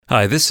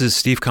Hi, this is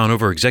Steve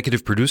Conover,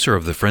 executive producer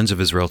of the Friends of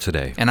Israel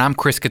Today. And I'm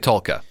Chris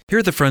Katulka. Here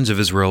at the Friends of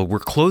Israel, we're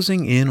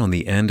closing in on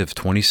the end of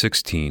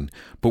 2016,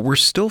 but we're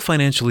still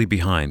financially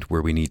behind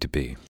where we need to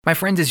be. My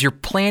friends, as you're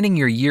planning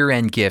your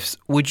year-end gifts,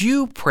 would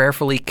you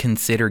prayerfully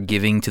consider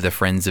giving to the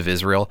Friends of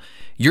Israel?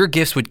 Your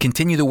gifts would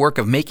continue the work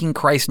of making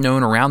Christ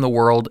known around the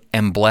world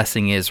and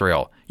blessing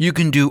Israel. You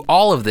can do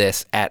all of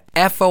this at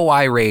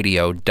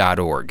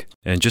foiradio.org.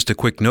 And just a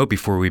quick note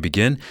before we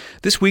begin,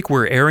 this week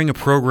we're airing a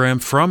program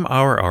from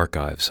our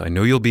archives. I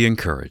know you'll be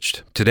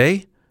encouraged.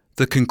 Today,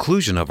 the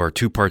conclusion of our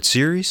two-part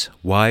series,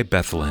 Why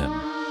Bethlehem?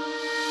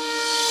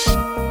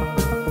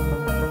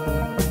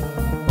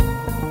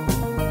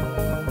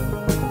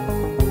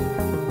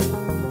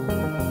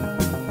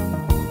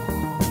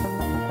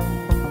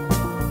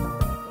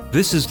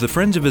 This is the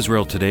Friends of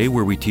Israel Today,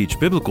 where we teach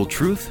biblical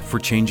truth for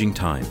changing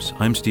times.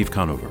 I'm Steve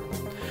Conover.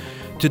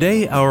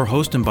 Today, our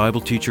host and Bible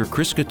teacher,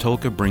 Chris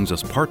Katulka, brings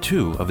us part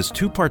 2 of his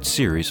two-part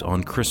series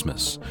on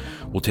Christmas.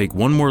 We'll take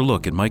one more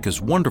look at Micah's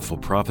wonderful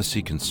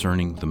prophecy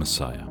concerning the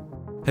Messiah.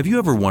 Have you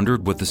ever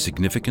wondered what the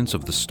significance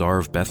of the Star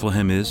of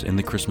Bethlehem is in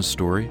the Christmas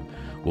story?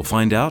 We'll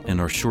find out in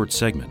our short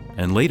segment,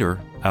 and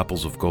later,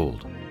 Apples of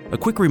Gold. A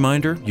quick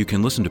reminder, you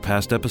can listen to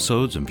past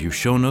episodes and view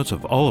show notes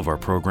of all of our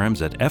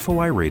programs at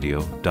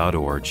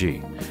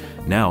foiradio.org.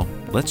 Now,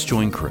 let's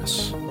join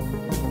Chris.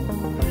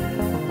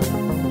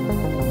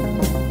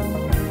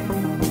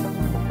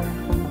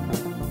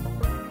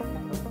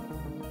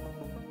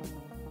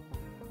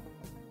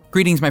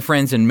 Greetings, my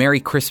friends, and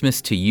Merry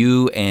Christmas to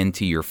you and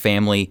to your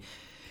family.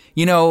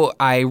 You know,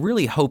 I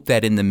really hope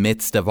that in the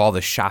midst of all the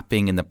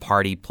shopping and the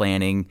party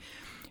planning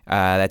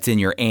that's in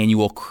your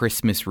annual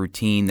Christmas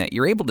routine, that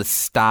you're able to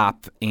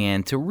stop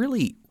and to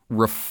really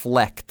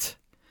reflect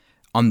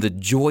on the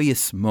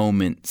joyous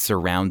moment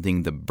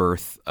surrounding the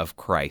birth of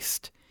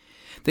Christ.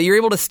 That you're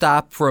able to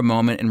stop for a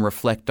moment and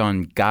reflect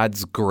on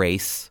God's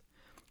grace,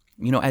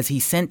 you know, as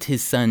He sent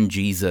His Son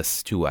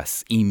Jesus to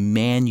us,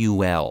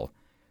 Emmanuel,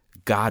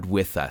 God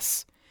with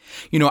us.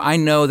 You know, I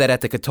know that at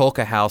the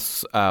Katulka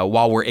house,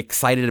 while we're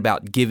excited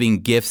about giving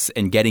gifts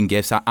and getting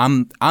gifts,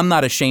 I'm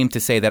not ashamed to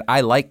say that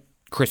I like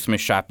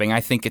Christmas shopping. I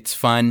think it's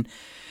fun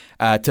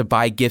to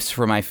buy gifts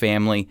for my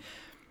family.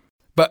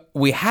 But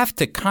we have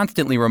to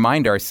constantly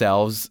remind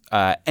ourselves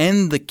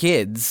and the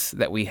kids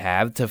that we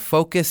have to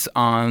focus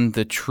on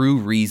the true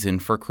reason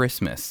for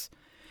Christmas.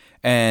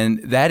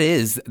 And that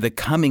is the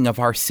coming of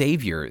our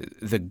Savior,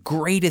 the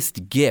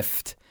greatest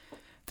gift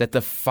that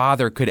the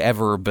Father could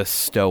ever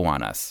bestow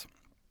on us.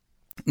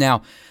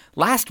 Now,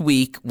 last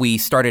week we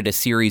started a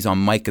series on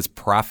Micah's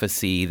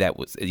prophecy that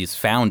is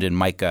found in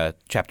Micah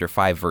chapter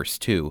 5, verse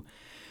 2.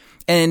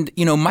 And,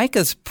 you know,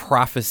 Micah's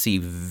prophecy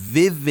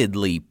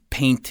vividly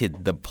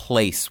painted the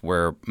place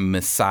where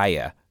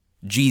Messiah,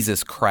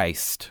 Jesus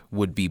Christ,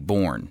 would be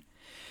born.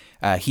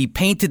 He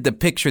painted the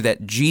picture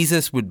that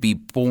Jesus would be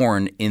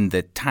born in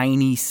the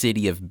tiny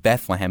city of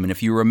Bethlehem. And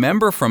if you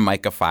remember from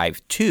Micah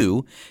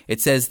 5:2,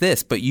 it says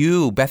this, "But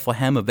you,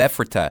 Bethlehem of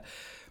Ephratah,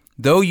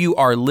 though you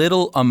are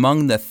little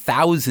among the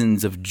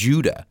thousands of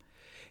Judah,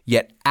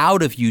 yet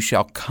out of you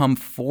shall come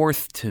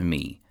forth to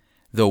me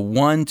the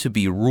one to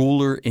be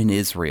ruler in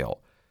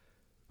Israel,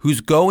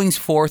 whose goings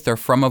forth are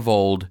from of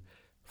old,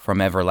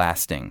 from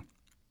everlasting."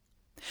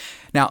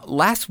 Now,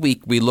 last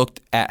week we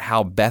looked at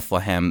how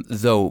Bethlehem,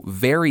 though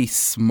very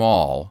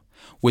small,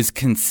 was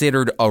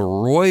considered a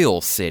royal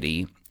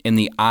city in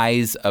the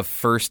eyes of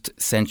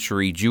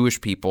first-century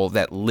Jewish people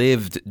that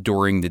lived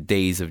during the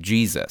days of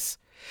Jesus.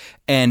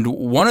 And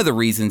one of the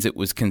reasons it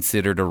was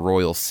considered a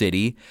royal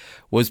city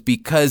was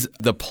because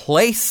the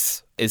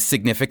place is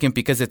significant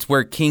because it's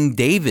where King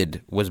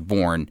David was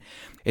born.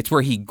 It's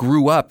where he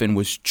grew up and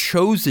was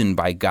chosen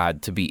by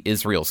God to be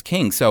Israel's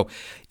king. So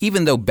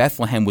even though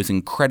Bethlehem was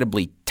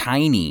incredibly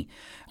tiny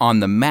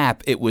on the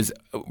map, it was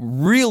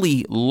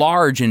really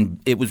large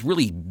and it was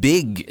really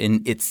big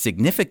in its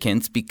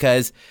significance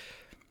because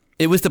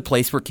it was the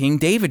place where King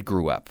David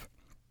grew up.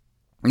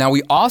 Now,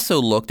 we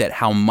also looked at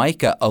how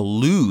Micah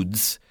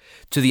alludes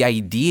to the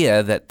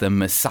idea that the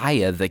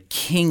Messiah, the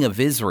King of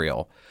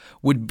Israel,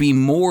 would be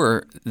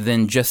more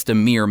than just a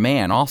mere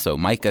man. Also,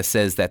 Micah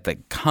says that the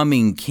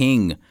coming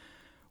king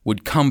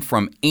would come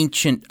from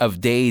Ancient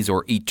of Days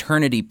or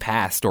eternity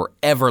past or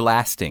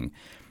everlasting.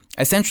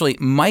 Essentially,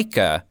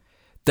 Micah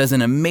does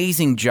an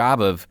amazing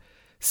job of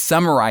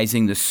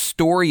summarizing the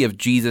story of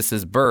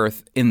Jesus'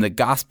 birth in the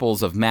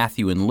Gospels of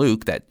Matthew and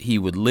Luke, that he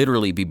would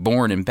literally be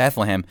born in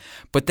Bethlehem.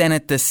 But then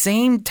at the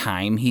same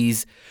time,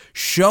 he's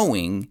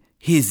showing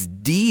his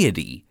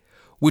deity,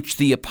 which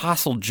the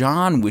Apostle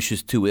John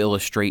wishes to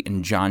illustrate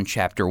in John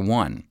chapter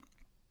 1.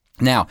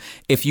 Now,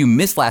 if you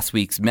missed last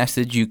week's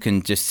message, you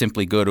can just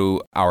simply go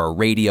to our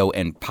radio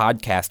and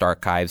podcast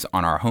archives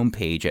on our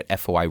homepage at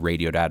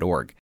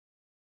foiradio.org.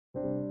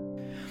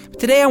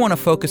 Today I want to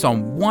focus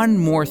on one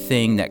more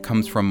thing that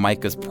comes from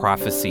Micah's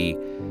prophecy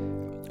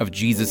of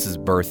Jesus'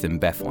 birth in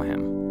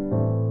Bethlehem.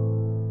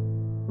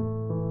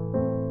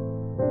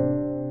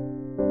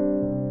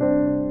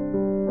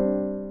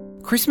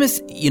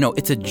 Christmas,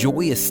 it's a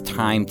joyous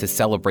time to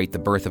celebrate the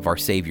birth of our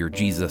Savior,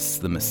 Jesus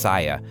the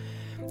Messiah.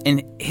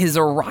 And his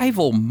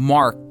arrival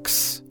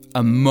marks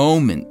a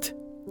moment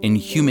in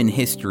human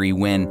history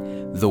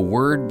when the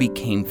Word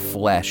became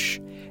flesh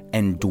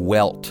and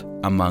dwelt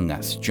among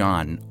us,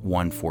 John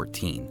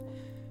 1:14.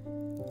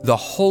 The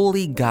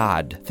holy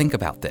God, think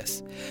about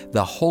this,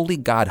 the holy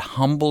God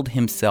humbled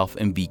himself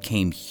and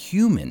became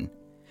human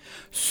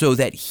so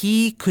that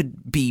he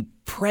could be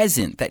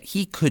present, that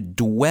he could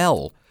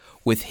dwell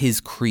with his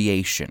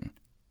creation.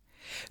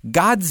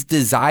 God's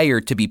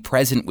desire to be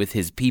present with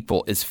his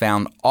people is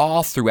found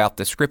all throughout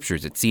the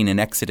scriptures. It's seen in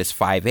Exodus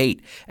 5:8,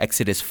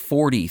 Exodus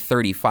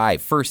 40:35,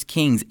 1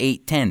 Kings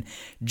 8:10,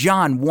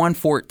 John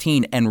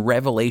 1:14, and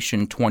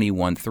Revelation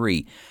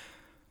 21:3.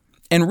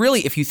 And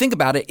really, if you think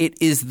about it, it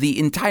is the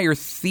entire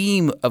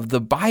theme of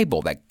the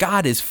Bible that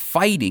God is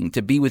fighting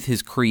to be with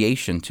his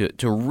creation,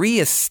 to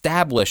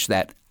reestablish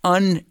that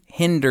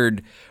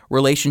unhindered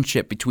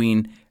relationship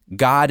between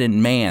God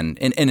and man.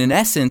 And in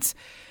essence,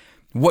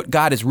 what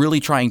God is really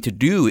trying to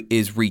do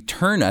is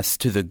return us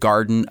to the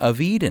Garden of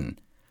Eden,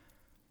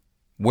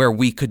 where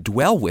we could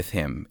dwell with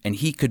him and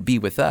he could be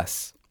with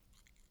us.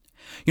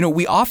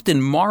 We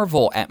often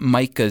marvel at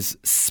Micah's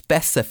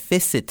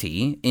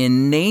specificity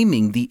in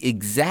naming the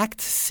exact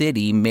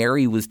city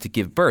Mary was to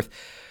give birth.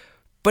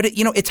 But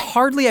it's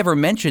hardly ever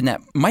mentioned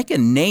that Micah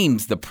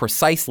names the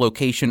precise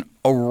location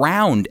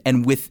around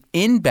and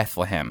within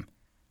Bethlehem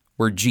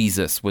where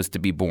Jesus was to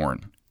be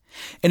born.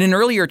 In an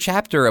earlier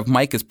chapter of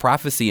Micah's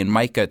prophecy in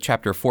Micah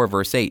chapter 4,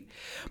 verse 8,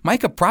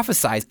 Micah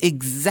prophesies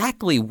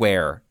exactly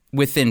where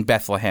within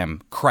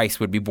Bethlehem Christ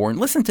would be born.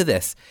 Listen to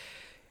this.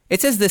 It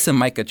says this in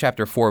Micah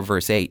chapter 4,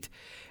 verse 8,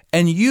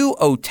 "And you,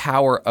 O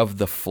tower of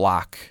the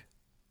flock,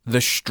 the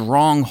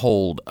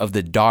stronghold of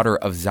the daughter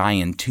of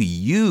Zion, to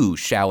you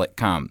shall it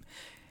come.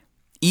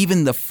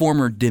 Even the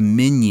former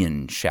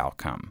dominion shall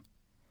come."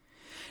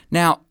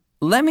 Now,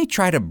 let me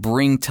try to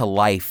bring to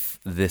life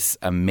this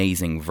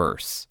amazing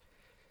verse.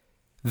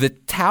 The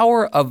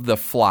tower of the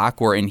flock,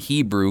 or in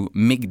Hebrew,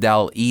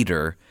 Migdal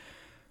Eder,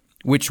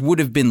 which would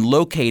have been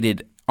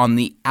located on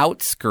the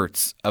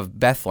outskirts of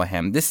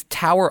Bethlehem. This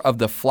tower of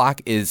the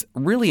flock is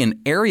really an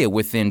area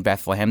within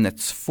Bethlehem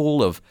that's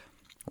full of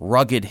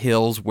rugged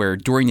hills where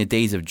during the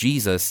days of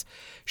Jesus,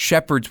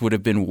 shepherds would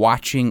have been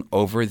watching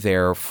over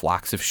their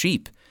flocks of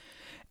sheep.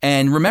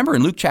 And remember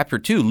in Luke chapter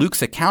 2,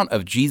 Luke's account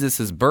of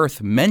Jesus'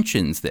 birth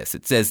mentions this.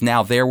 It says,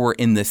 "Now there were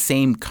in the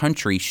same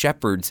country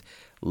shepherds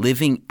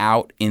living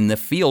out in the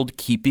field,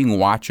 keeping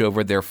watch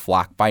over their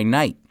flock by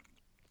night."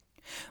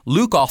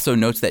 Luke also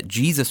notes that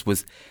Jesus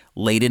was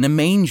laid in a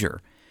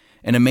manger.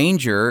 And a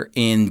manger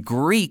in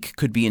Greek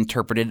could be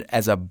interpreted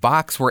as a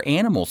box where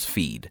animals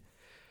feed.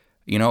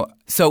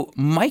 So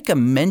Micah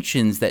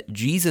mentions that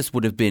Jesus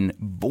would have been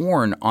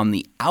born on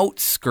the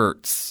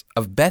outskirts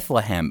of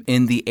Bethlehem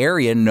in the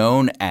area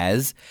known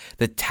as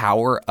the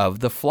Tower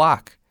of the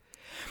Flock.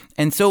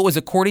 And so it was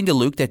according to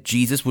Luke that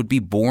Jesus would be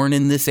born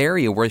in this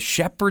area where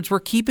shepherds were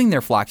keeping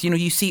their flocks.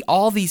 You see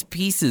all these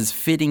pieces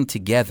fitting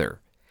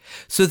together.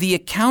 So the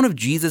account of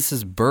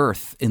Jesus'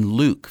 birth in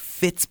Luke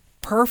fits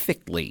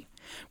perfectly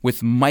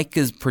with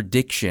Micah's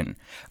prediction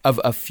of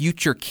a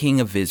future king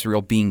of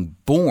Israel being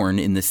born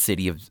in the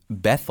city of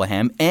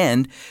Bethlehem,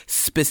 and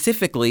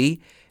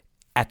specifically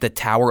at the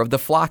Tower of the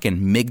Flock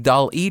in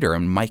Migdal Eder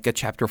in Micah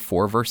chapter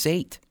 4, verse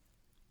 8.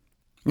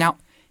 Now,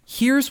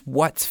 here's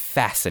what's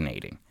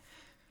fascinating.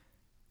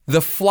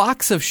 The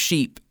flocks of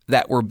sheep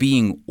that were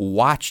being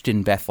watched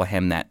in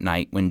Bethlehem that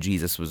night when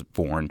Jesus was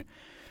born,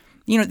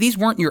 these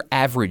weren't your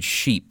average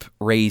sheep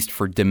raised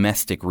for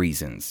domestic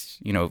reasons,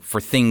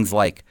 for things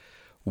like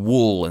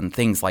wool and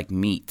things like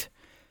meat.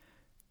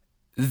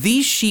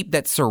 These sheep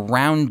that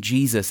surround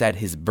Jesus at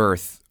his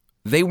birth,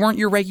 they weren't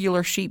your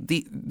regular sheep.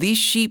 These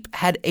sheep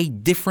had a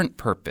different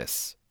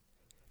purpose.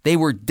 They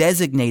were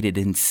designated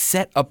and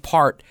set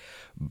apart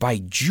by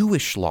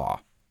Jewish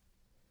law.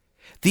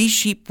 These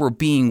sheep were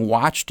being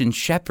watched and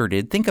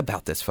shepherded, think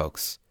about this,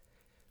 folks,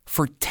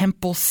 for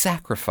temple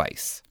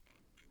sacrifice,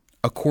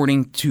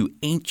 according to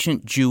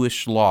ancient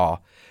Jewish law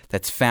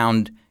that's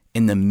found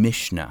in the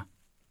Mishnah.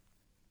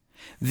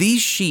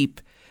 These sheep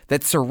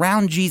that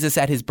surround Jesus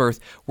at his birth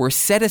were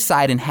set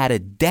aside and had a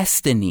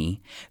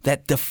destiny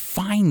that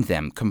defined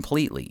them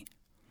completely.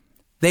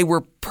 They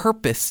were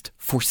purposed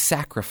for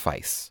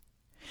sacrifice.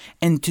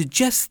 And to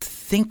just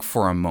think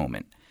for a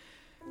moment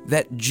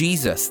that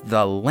Jesus,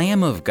 the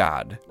Lamb of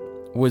God,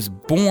 was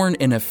born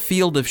in a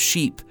field of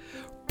sheep,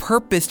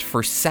 purposed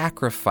for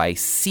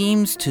sacrifice,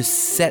 seems to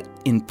set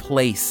in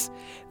place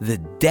the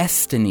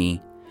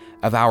destiny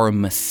of our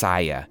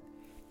Messiah,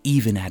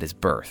 even at his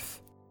birth.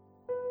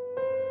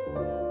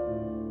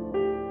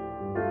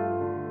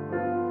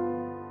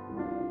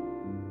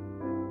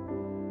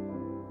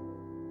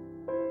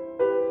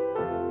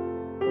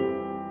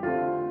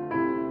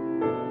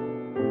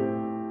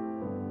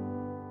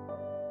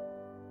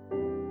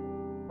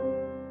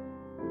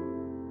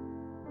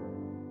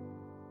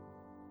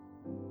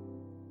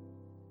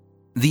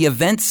 The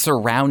events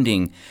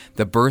surrounding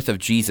the birth of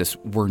Jesus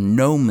were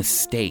no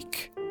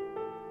mistake.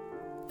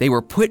 They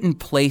were put in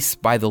place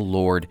by the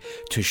Lord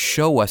to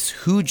show us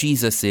who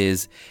Jesus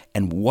is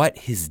and what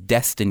his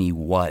destiny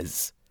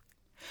was.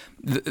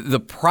 The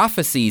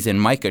prophecies in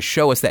Micah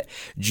show us that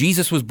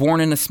Jesus was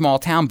born in a small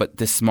town, but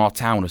this small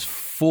town was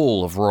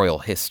full of royal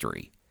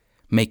history,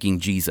 making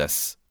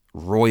Jesus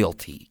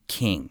royalty,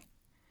 king.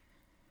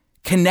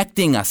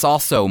 Connecting us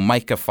also,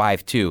 Micah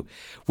 5:2,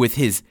 with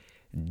his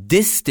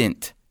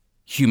distant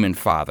human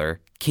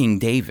father, King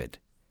David.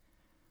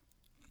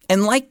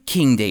 And like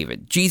King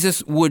David,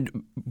 Jesus would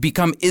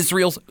become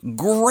Israel's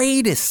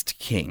greatest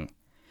king.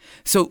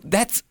 So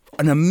that's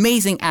an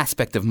amazing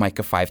aspect of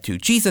Micah 5:2.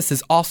 Jesus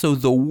is also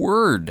the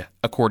Word,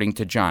 according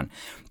to John,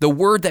 the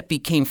Word that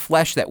became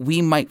flesh that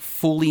we might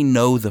fully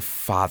know the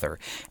Father.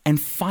 And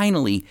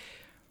finally,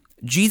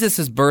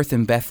 Jesus' birth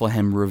in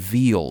Bethlehem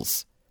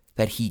reveals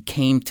that he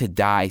came to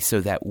die so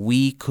that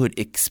we could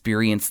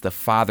experience the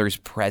Father's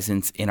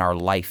presence in our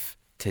life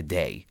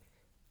today,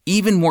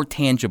 even more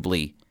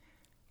tangibly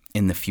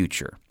in the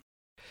future.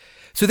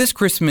 So this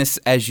Christmas,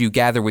 as you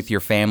gather with your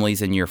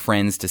families and your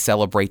friends to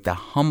celebrate the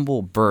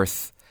humble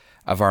birth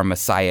of our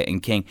Messiah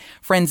and King,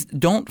 friends,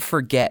 don't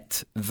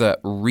forget the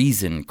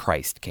reason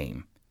Christ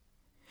came.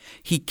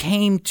 He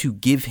came to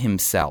give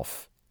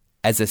himself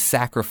as a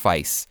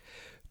sacrifice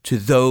to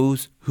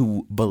those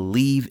who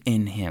believe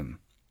in him,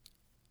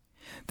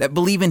 that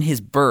believe in his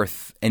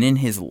birth and in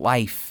his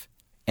life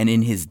and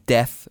in his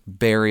death,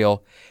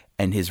 burial,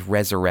 and his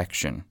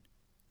resurrection,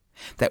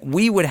 that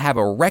we would have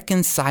a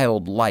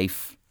reconciled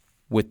life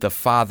with the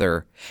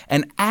Father,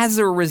 and as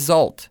a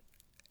result,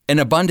 an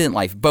abundant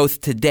life,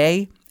 both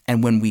today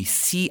and when we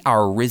see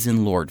our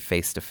risen Lord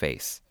face to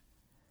face.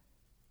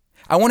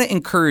 I want to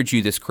encourage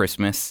you this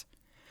Christmas,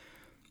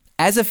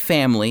 as a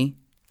family,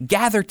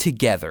 gather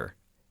together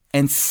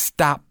and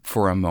stop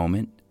for a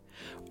moment.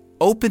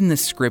 Open the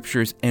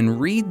scriptures and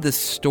read the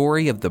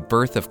story of the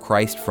birth of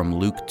Christ from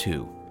Luke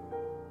 2.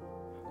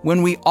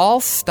 When we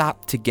all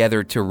stop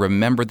together to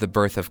remember the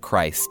birth of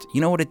Christ, you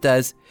know what it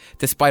does?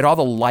 Despite all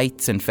the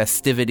lights and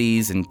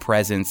festivities and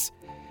presents,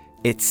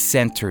 it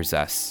centers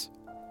us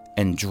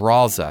and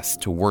draws us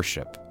to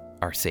worship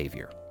our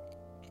Savior.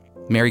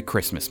 Merry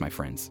Christmas, my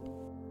friends.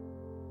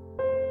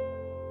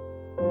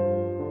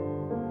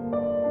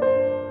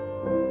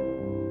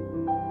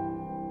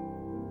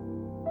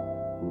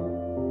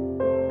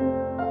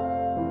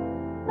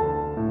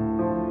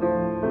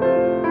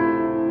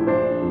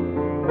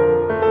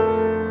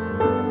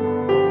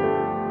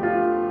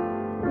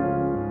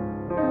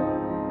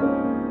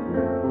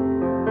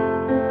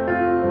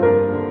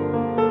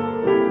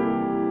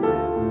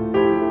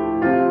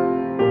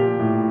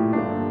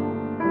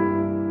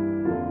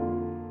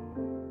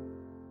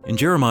 In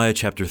Jeremiah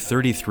chapter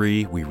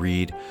 33, we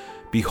read,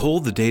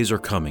 "Behold, the days are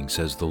coming,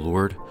 says the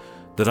Lord,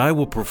 that I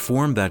will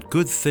perform that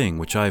good thing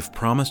which I have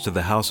promised to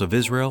the house of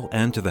Israel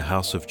and to the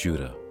house of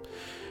Judah.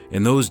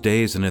 In those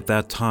days and at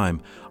that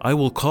time, I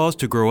will cause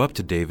to grow up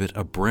to David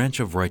a branch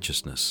of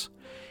righteousness.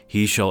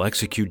 He shall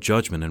execute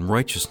judgment and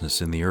righteousness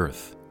in the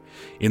earth.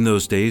 In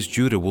those days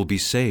Judah will be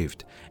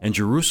saved, and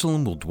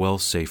Jerusalem will dwell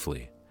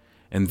safely.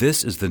 And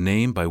this is the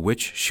name by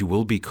which she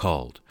will be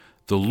called,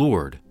 the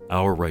Lord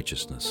our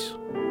righteousness."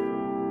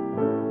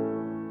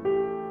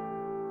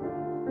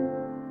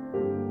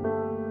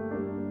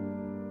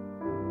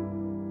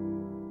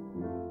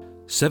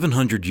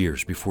 700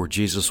 years before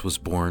Jesus was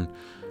born,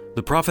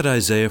 the prophet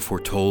Isaiah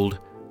foretold,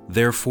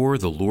 "Therefore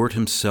the Lord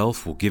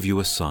himself will give you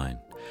a sign.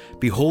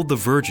 Behold, the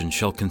virgin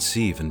shall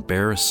conceive and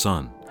bear a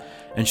son,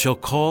 and shall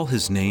call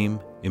his name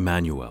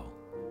Emmanuel,"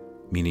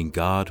 meaning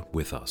God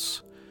with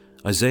us.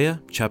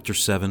 Isaiah chapter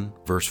 7,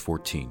 verse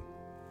 14.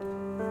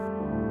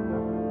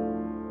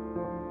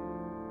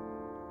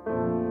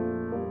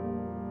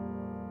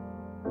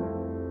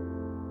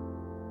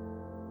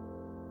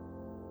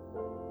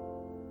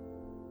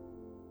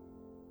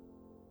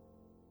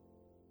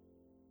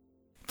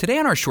 Today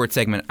on our short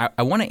segment,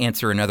 I want to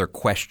answer another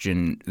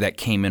question that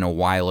came in a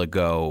while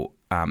ago,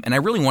 and I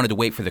really wanted to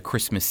wait for the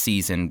Christmas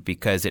season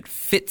because it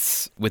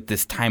fits with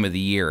this time of the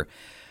year.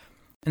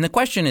 And the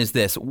question is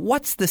this: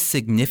 what's the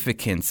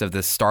significance of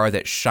the star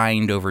that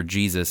shined over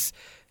Jesus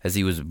as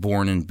he was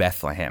born in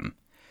Bethlehem?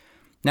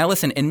 Now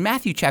listen, in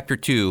Matthew chapter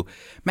 2,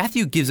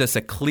 Matthew gives us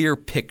a clear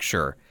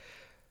picture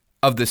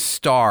of the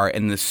star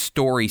and the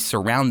story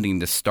surrounding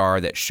the star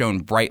that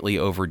shone brightly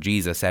over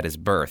Jesus at his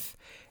birth.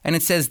 And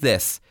it says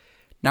this: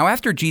 "Now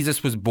after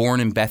Jesus was born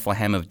in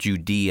Bethlehem of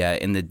Judea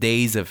in the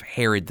days of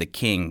Herod the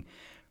king,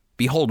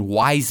 behold,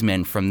 wise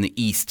men from the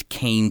east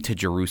came to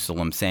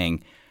Jerusalem,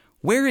 saying,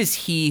 'Where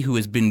is he who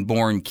has been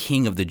born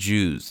King of the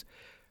Jews?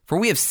 For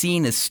we have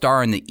seen his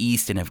star in the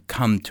east and have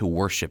come to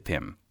worship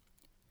him.'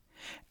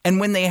 And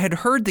when they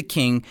had heard the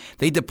king,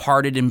 they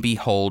departed, and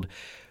behold,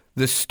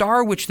 the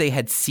star which they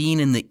had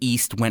seen in the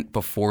east went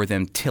before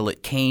them till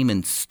it came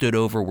and stood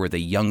over where the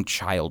young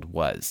child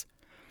was.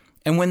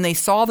 And when they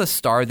saw the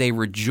star, they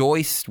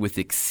rejoiced with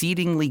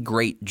exceedingly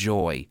great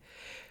joy.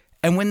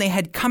 And when they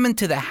had come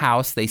into the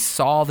house, they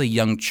saw the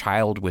young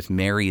child with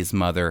Mary his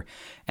mother,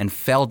 and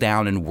fell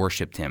down and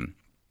worshipped him.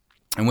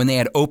 And when they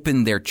had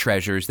opened their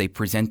treasures, they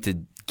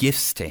presented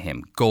gifts to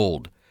him: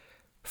 gold,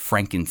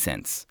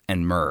 frankincense,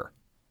 and myrrh.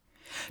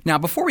 Now,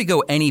 before we go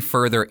any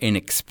further in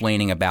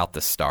explaining about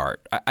the star,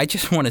 I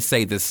just want to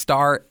say the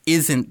star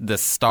isn't the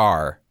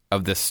star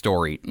of this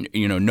story.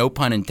 No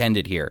pun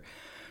intended here.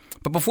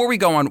 But before we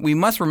go on, we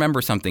must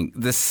remember something.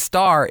 The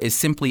star is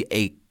simply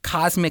a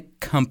cosmic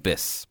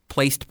compass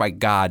placed by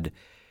God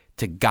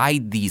to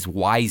guide these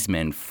wise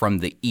men from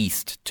the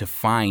east to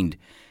find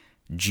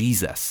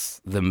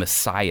Jesus, the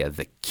Messiah,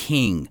 the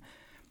King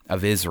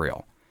of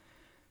Israel.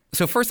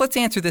 So first, let's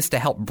answer this to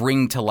help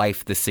bring to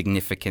life the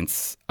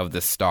significance of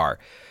the star.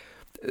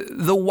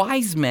 The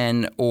wise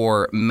men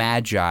or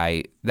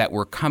magi that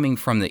were coming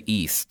from the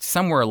east,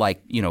 somewhere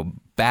like,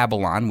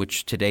 Babylon,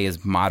 which today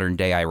is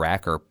modern-day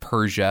Iraq, or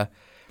Persia,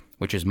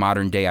 which is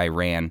modern-day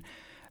Iran,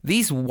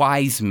 these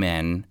wise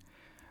men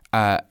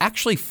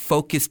actually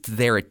focused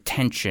their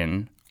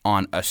attention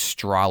on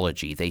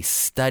astrology. They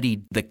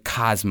studied the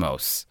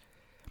cosmos.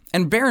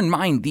 And bear in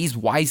mind, these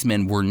wise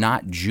men were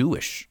not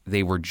Jewish.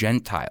 They were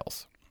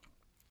Gentiles.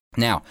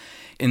 Now,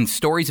 in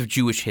stories of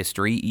Jewish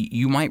history,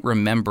 you might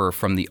remember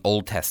from the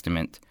Old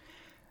Testament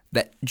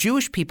that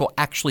Jewish people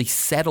actually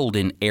settled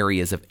in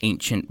areas of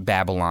ancient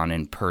Babylon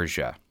and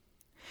Persia.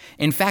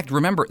 In fact,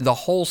 remember,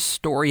 the whole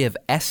story of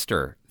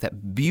Esther,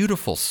 that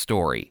beautiful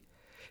story,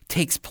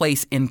 takes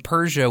place in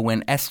Persia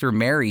when Esther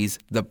marries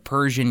the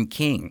Persian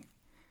king.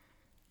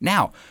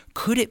 Now,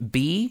 could it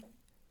be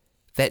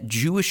that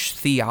Jewish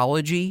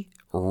theology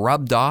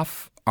rubbed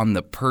off on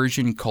the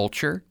Persian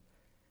culture?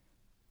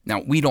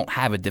 Now, we don't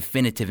have a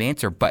definitive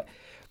answer, but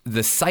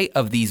the sight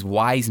of these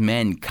wise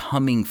men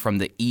coming from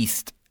the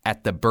east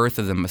at the birth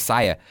of the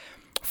Messiah,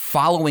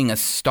 following a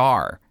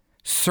star,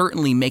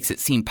 certainly makes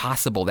it seem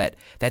possible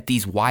that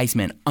these wise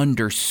men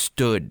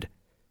understood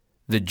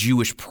the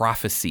Jewish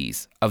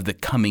prophecies of the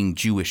coming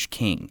Jewish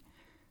king.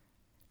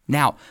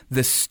 Now,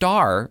 the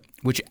star,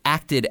 which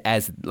acted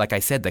as, like I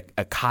said,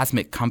 a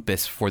cosmic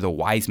compass for the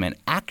wise men,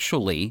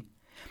 actually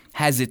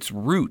has its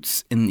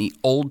roots in the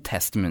Old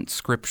Testament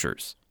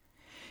scriptures.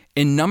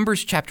 In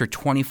Numbers chapter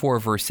 24,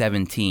 verse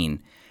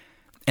 17,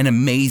 an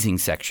amazing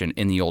section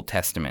in the Old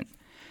Testament.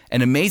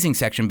 An amazing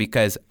section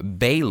because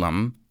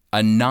Balaam,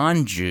 a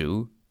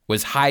non-Jew,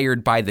 was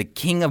hired by the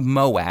king of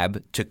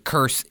Moab to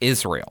curse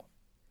Israel.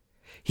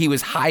 He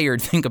was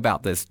hired, think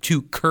about this,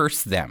 to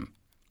curse them.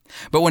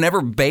 But whenever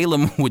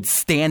Balaam would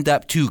stand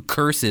up to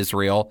curse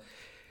Israel,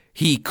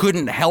 he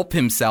couldn't help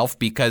himself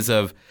because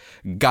of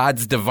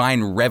God's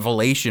divine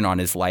revelation on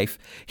his life.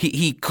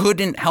 He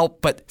couldn't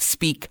help but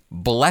speak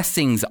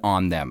blessings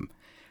on them.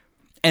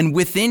 And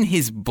within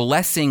his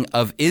blessing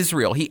of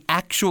Israel, he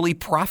actually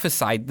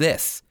prophesied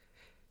this: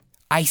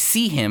 I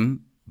see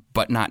him,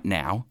 but not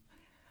now.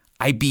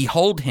 I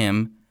behold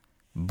him,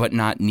 but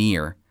not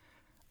near.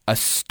 A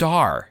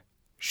star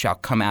shall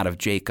come out of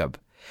Jacob.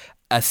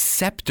 A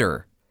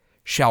scepter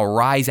shall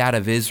rise out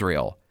of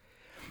Israel,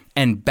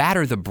 and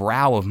batter the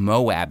brow of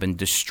Moab and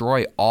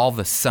destroy all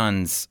the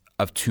sons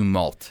of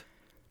tumult.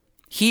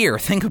 Here,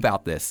 think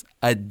about this.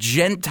 A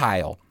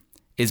Gentile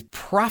is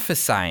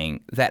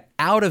prophesying that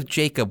out of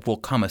Jacob will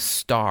come a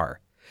star,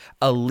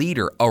 a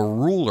leader, a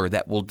ruler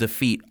that will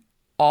defeat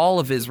all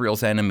of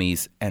Israel's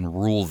enemies and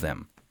rule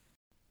them.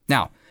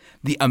 Now,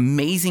 the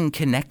amazing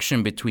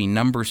connection between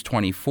Numbers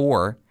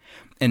 24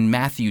 and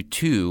Matthew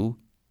 2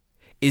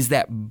 is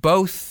that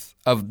both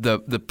of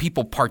the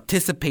people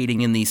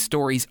participating in these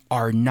stories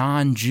are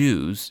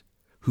non-Jews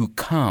who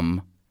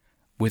come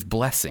with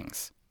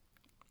blessings.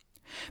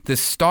 The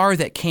star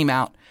that came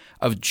out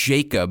of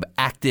Jacob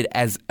acted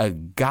as a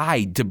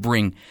guide to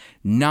bring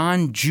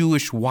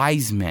non-Jewish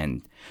wise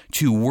men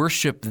to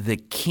worship the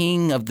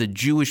King of the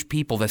Jewish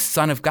people, the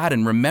Son of God.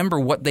 And remember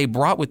what they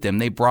brought with them.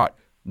 They brought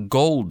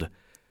gold,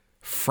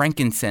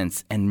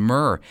 frankincense, and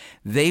myrrh.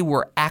 They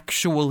were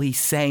actually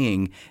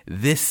saying,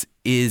 this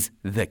is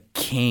the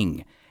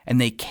King.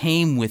 And they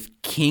came with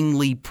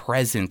kingly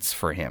presents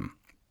for him.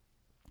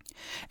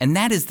 And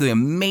that is the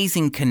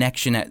amazing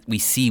connection that we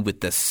see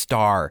with the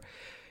star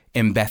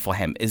in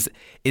Bethlehem, is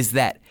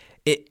that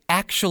it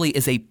actually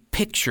is a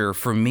picture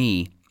for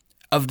me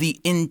of the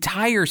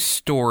entire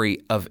story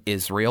of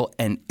Israel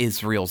and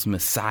Israel's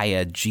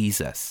Messiah,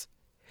 Jesus.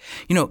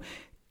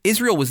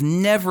 Israel was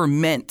never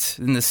meant,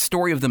 and the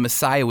story of the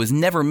Messiah was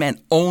never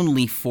meant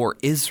only for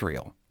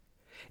Israel.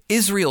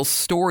 Israel's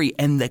story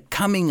and the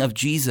coming of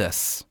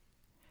Jesus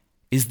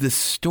is the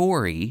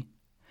story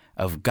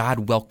of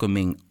God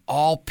welcoming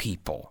all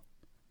people.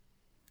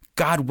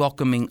 God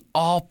welcoming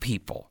all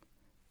people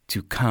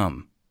to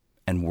come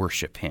and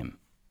worship him.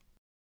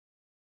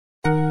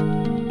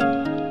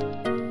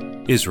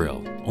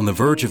 Israel, on the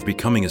verge of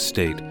becoming a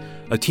state,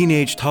 a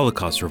teenaged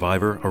Holocaust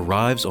survivor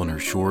arrives on her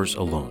shores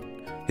alone.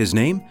 His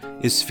name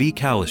is Zvi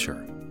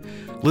Kalisher.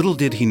 Little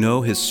did he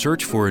know his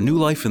search for a new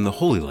life in the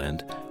Holy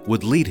Land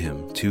would lead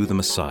him to the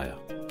Messiah.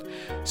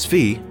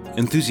 Zvi,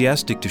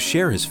 enthusiastic to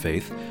share his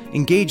faith,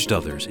 engaged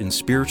others in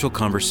spiritual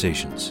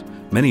conversations,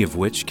 many of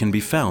which can be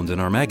found in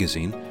our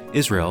magazine,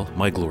 Israel,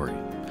 My Glory.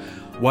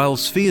 While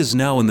Zvi is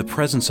now in the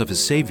presence of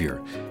his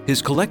Savior,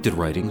 his collected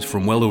writings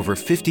from well over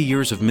 50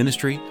 years of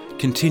ministry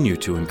continue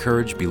to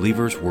encourage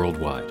believers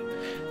worldwide.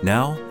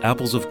 Now,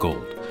 Apples of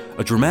Gold,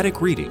 a dramatic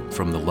reading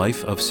from the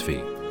life of Zvi.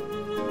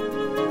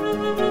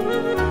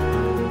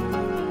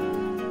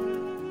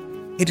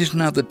 It is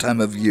now the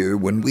time of year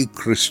when we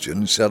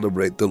Christians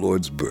celebrate the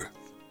Lord's birth.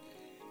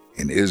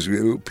 In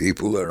Israel,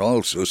 people are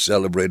also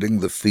celebrating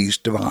the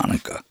Feast of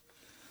Hanukkah,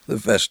 the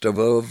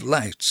Festival of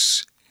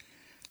Lights.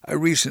 I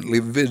recently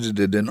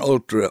visited an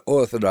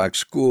ultra-Orthodox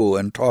school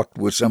and talked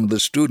with some of the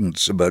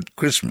students about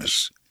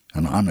Christmas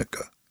and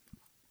Hanukkah.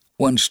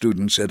 One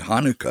student said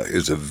Hanukkah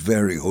is a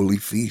very holy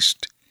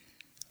feast.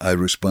 I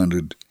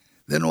responded,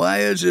 then why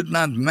is it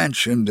not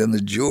mentioned in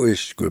the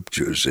Jewish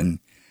scriptures, and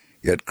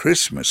yet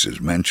Christmas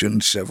is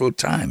mentioned several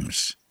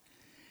times?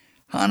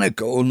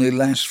 Hanukkah only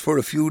lasts for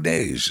a few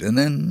days, and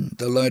then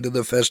the light of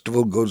the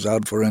festival goes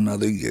out for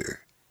another year.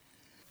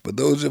 But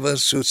those of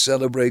us who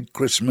celebrate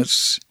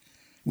Christmas,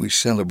 we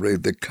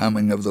celebrate the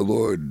coming of the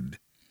Lord,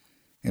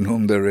 in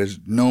whom there is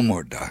no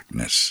more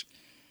darkness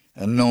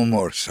and no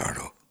more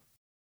sorrow.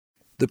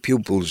 The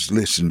pupils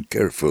listened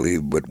carefully,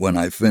 but when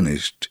I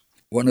finished,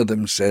 one of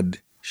them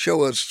said,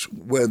 show us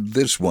where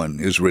this one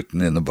is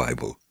written in the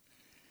Bible.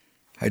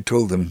 I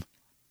told them,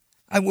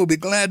 I will be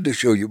glad to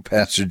show you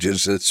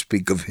passages that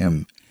speak of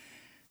him,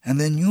 and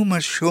then you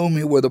must show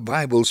me where the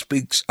Bible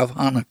speaks of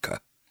Hanukkah.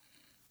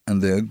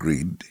 And they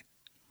agreed.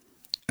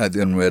 I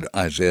then read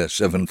Isaiah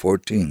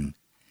 7:14.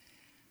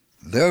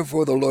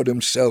 Therefore the Lord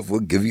himself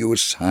will give you a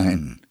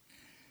sign.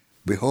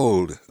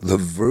 Behold, the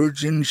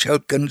virgin shall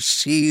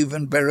conceive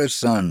and bear a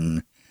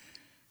son,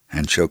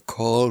 and shall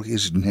call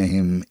his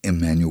name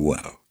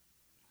Emmanuel.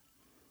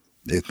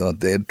 They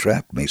thought they had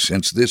trapped me,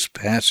 since this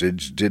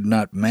passage did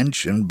not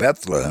mention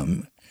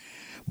Bethlehem.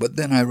 But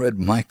then I read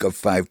Micah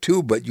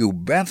 5:2, but you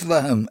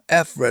Bethlehem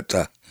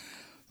Ephratah,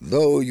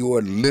 though you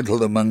are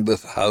little among the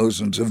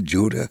thousands of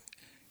Judah,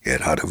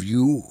 yet out of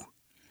you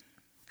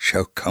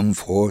shall come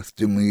forth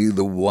to me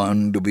the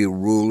one to be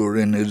ruler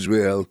in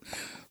Israel,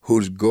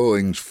 whose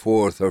goings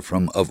forth are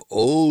from of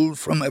old,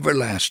 from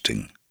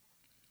everlasting.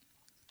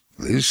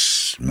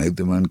 This made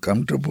them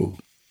uncomfortable.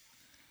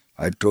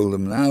 I told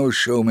them, now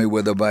show me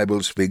where the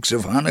Bible speaks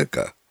of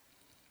Hanukkah.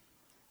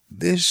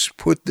 This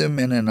put them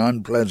in an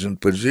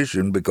unpleasant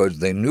position because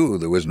they knew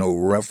there was no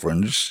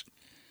reference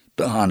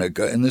to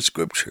Hanukkah in the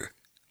Scripture.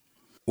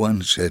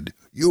 One said,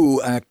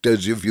 you act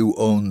as if you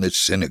own this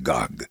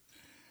synagogue.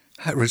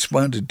 I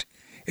responded,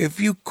 if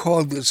you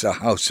call this a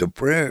house of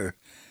prayer,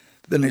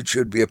 then it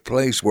should be a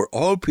place where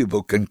all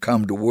people can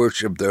come to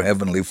worship their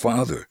Heavenly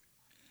Father.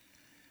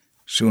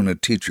 Soon a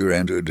teacher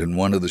entered, and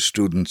one of the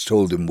students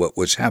told him what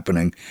was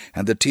happening,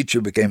 and the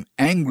teacher became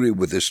angry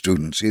with the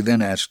students. He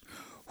then asked,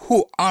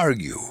 who are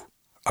you?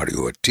 Are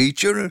you a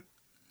teacher?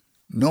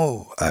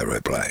 No, I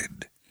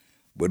replied.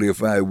 But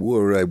if I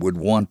were, I would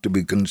want to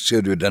be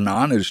considered an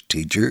honest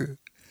teacher.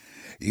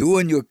 You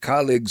and your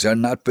colleagues are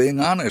not being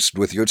honest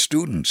with your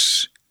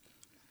students.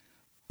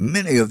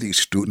 Many of these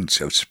students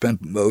have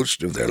spent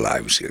most of their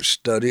lives here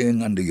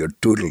studying under your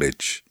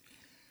tutelage,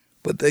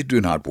 but they do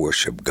not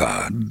worship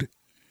God.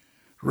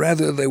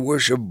 Rather, they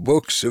worship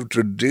books of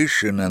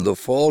tradition and the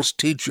false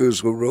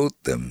teachers who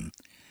wrote them.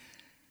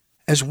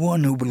 As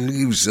one who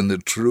believes in the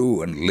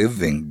true and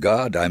living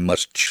God, I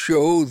must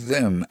show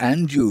them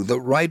and you the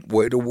right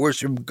way to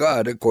worship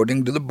God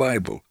according to the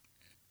Bible.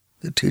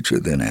 The teacher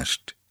then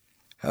asked,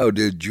 how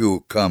did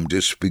you come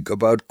to speak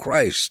about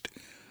Christ?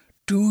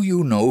 Do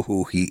you know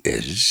who he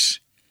is?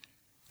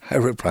 I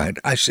replied,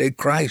 I say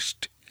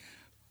Christ,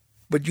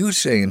 but you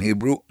say in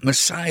Hebrew,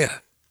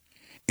 Messiah.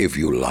 If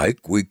you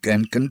like, we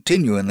can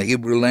continue in the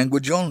Hebrew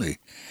language only.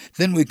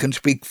 Then we can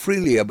speak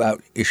freely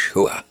about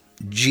Yeshua,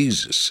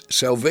 Jesus,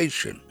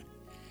 salvation.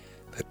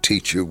 The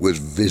teacher was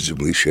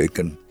visibly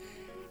shaken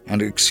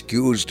and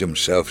excused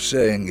himself,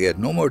 saying he had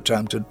no more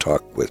time to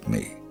talk with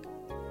me.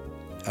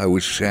 I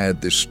was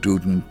sad the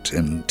student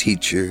and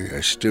teacher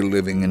are still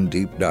living in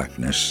deep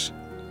darkness.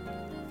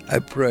 I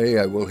pray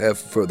I will have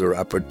further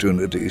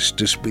opportunities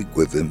to speak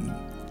with them.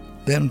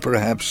 Then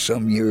perhaps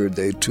some year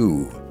they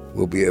too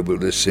will be able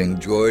to sing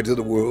joy to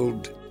the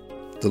world.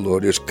 The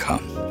Lord is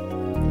come.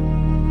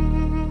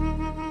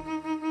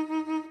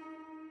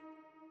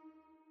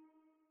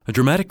 A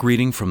dramatic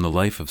reading from the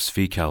life of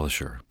Zvi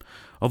Kalisher.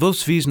 Although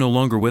Zvi is no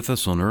longer with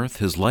us on earth,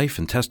 his life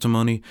and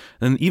testimony,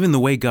 and even the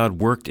way God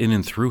worked in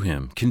and through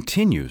him,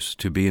 continues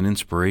to be an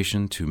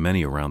inspiration to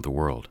many around the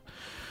world.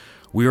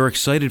 We are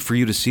excited for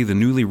you to see the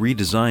newly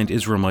redesigned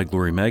Israel My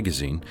Glory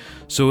magazine,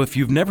 so if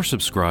you've never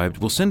subscribed,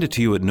 we'll send it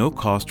to you at no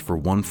cost for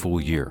 1 full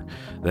year.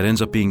 That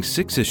ends up being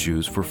 6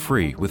 issues for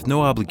free with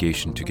no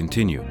obligation to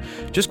continue.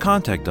 Just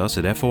contact us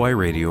at FOI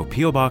Radio,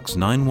 P.O. Box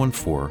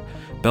 914,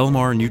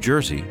 Belmar, New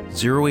Jersey,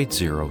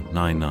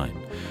 08099.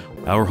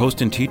 Our host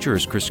and teacher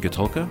is Chris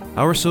Katulka.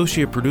 Our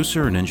associate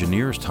producer and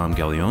engineer is Tom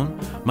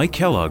Gallione. Mike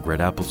Kellogg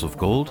read Apples of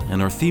Gold,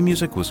 and our theme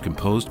music was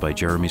composed by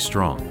Jeremy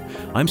Strong.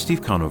 I'm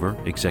Steve Conover,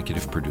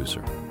 executive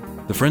producer.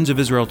 The Friends of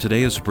Israel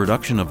Today is a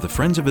production of the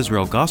Friends of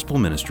Israel Gospel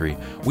Ministry.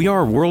 We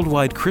are a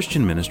worldwide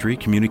Christian ministry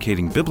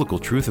communicating biblical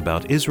truth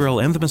about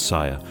Israel and the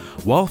Messiah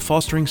while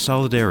fostering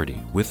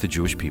solidarity with the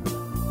Jewish people.